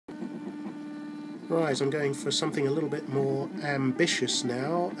Right, I'm going for something a little bit more ambitious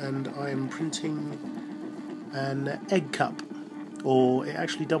now, and I am printing an egg cup, or it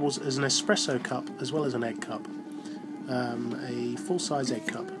actually doubles as an espresso cup as well as an egg cup, a full-size egg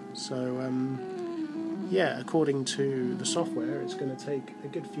cup. So yeah, according to the software it's going to take a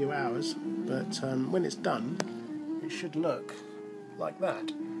good few hours, but when it's done it should look like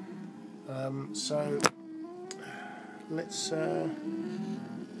that. So let's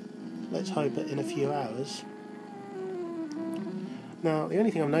hope that in a few hours. Now, the only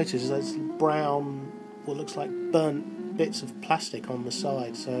thing I've noticed is there's brown, what looks like burnt bits of plastic on the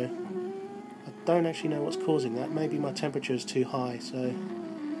side, so I don't actually know what's causing that. Maybe my temperature is too high, so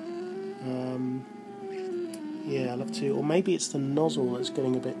yeah, I'll have to, or maybe it's the nozzle that's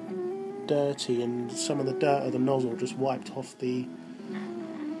getting a bit dirty, and some of the dirt of the nozzle just wiped off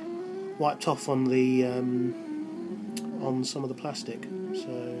on the on some of the plastic.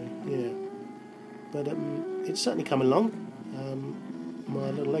 So yeah, but it's certainly coming along. My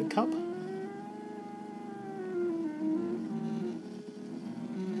little egg cup.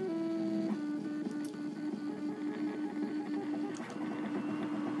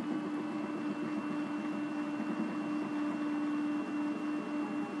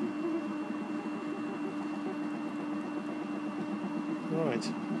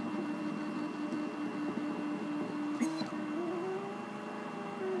 Right.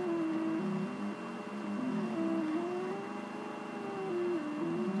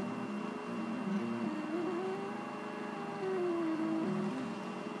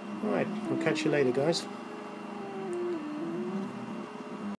 Right, I'll catch you later, guys.